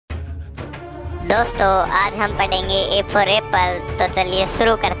दोस्तों आज हम पढ़ेंगे ए फॉर एप्पल, तो चलिए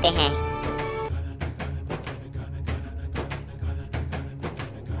शुरू करते हैं।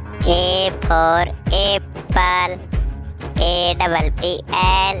 A for Apple,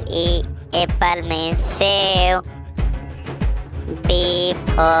 APPLE Apple में save. B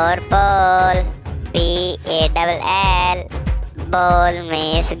for ball, BALL ball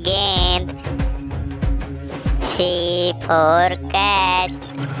में गेंद। सी for cat,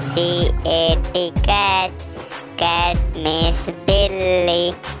 CAT cat, cat में बिल्ली।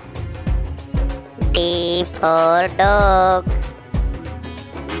 D for dog,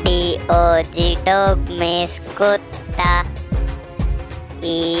 DOG dog में कुत्ता।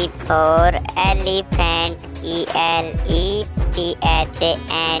 E for elephant, ELEPHANT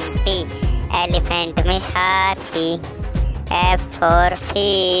elephant में हाथी। F for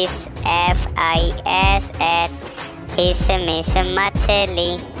fish, FISH fish में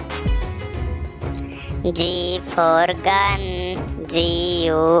मछली। जी फॉर गन,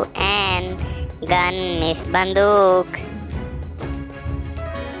 GUN गन में बंदूक।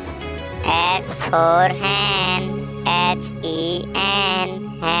 H फॉर हैन, HEN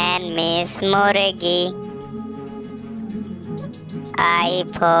हैन में मुर्गी। I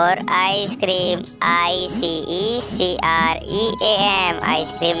for ice cream, ICECREAM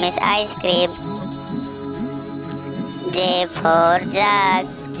ice cream में ice cream. J for jug,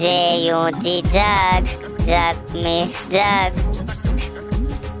 JUG जग, जग में जग।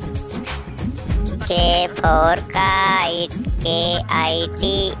 के फॉर काइट,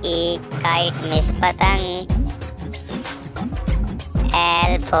 KITE काइट में पतंग।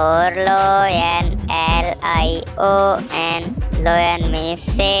 L फॉर लोयन, LION लोयन में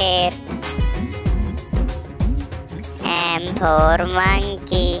शेर। M for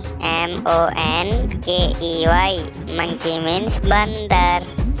monkey, MONKEY monkey means बंदर।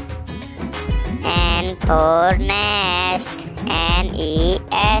 N for nest,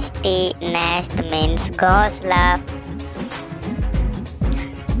 NEST nest means घोंसला।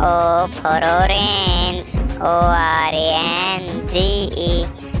 O for orange, ORANGE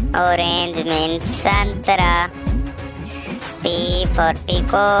orange means संतरा। P for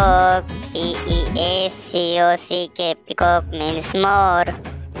peacock, PEACOCK peacock means more.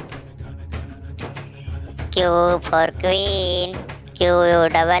 Q for queen,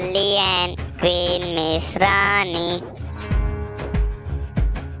 QUEEN queen means Rani.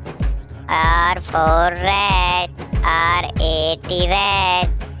 R for rat, RAT rat,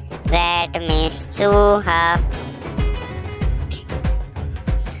 rat means चूहा।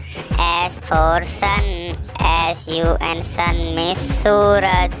 S for sun, SUN सन में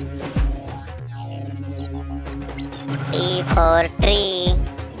सूरज। T for tree,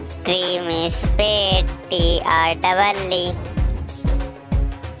 tree means पेड़, TREE।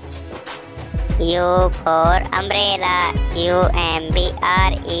 U for umbrella, UMBRELLA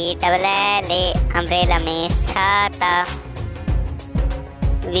umbrella means छाता।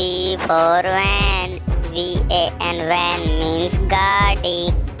 V for van, VAN van means गाड़ी।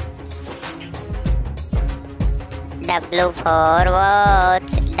 W for watch,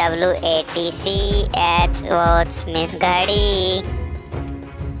 WATCH watch means घड़ी।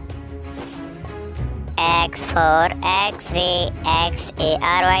 X for x ray,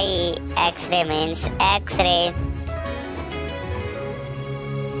 XARY x ray means x ray.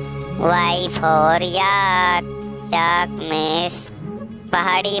 Y for yak, yak means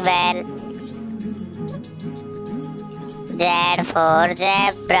पहाड़ी बैल। Z for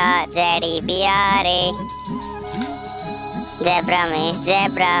zebra, ZEBRA zebra means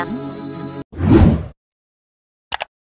zebra.